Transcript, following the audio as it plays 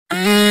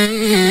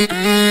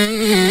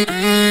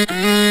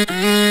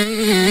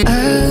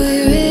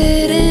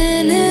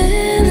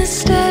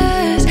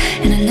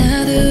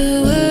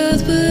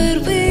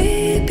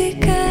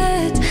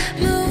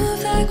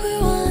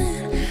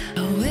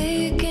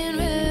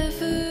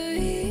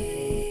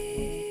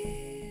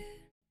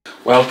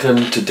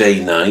Welcome to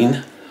day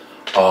 9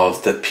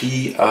 of the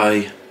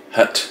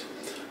PiHut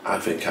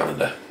Advent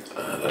Calendar.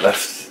 I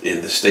left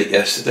in the state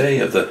yesterday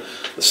of the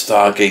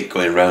Stargate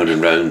going round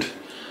and round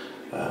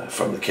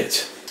from the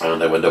kit,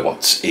 and I wonder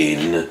what's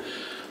in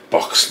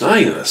box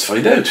 9. Let's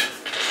find out.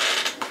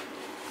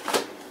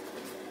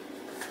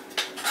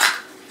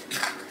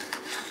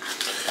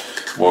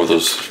 More of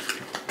those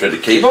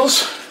dreaded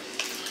cables.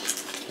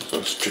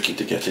 It's tricky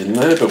to get in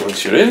there, but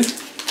once you're in,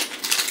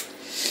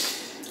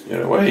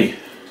 you're away.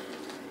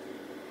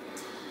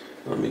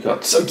 And we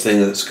got something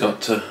that's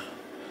got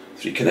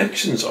 3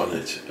 connections on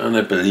it, and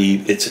I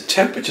believe it's a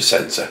temperature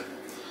sensor.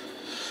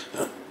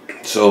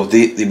 So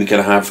we're going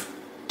to have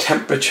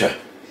temperature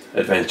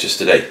adventures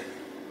today.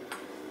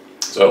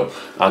 So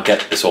I'll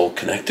get this all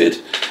connected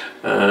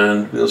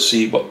and we'll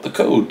see what the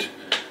code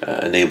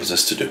enables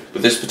us to do.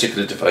 With this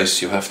particular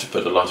device, you have to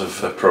put a lot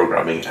of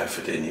programming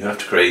effort in. You have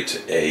to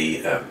create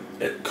a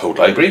code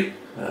library,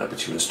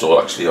 which you install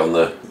actually on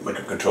the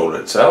microcontroller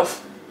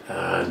itself,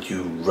 and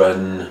you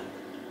run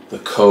the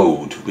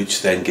code,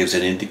 which then gives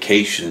an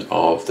indication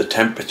of the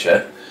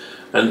temperature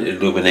and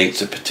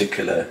illuminates a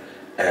particular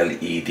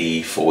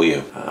LED for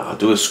you. I'll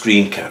do a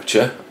screen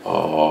capture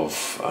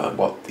of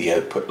what the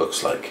output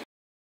looks like.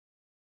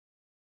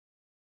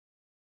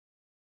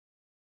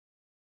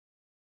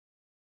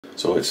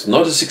 So it's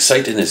not as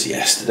exciting as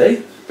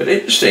yesterday, but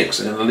interesting.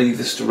 So I'm going to leave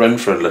this to run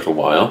for a little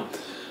while.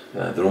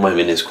 The room I'm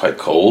in is quite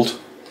cold,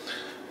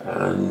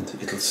 and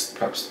it'll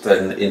perhaps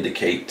then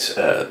indicate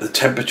the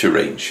temperature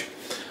range.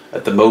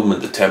 At the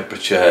moment the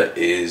temperature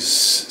is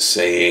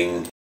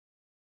saying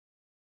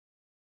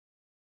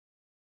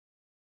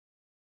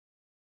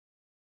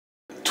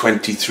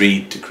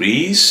 23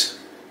 degrees,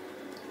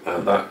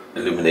 and that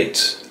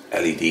illuminates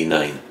LED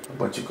 9.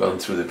 Once you've gone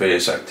through the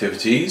various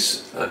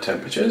activities and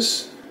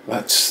temperatures,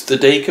 that's the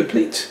day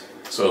complete.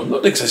 So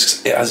not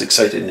as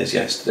exciting as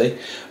yesterday,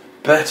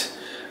 but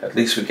at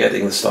least we're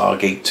getting the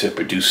Stargate to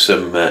produce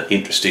some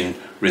interesting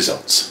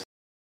results.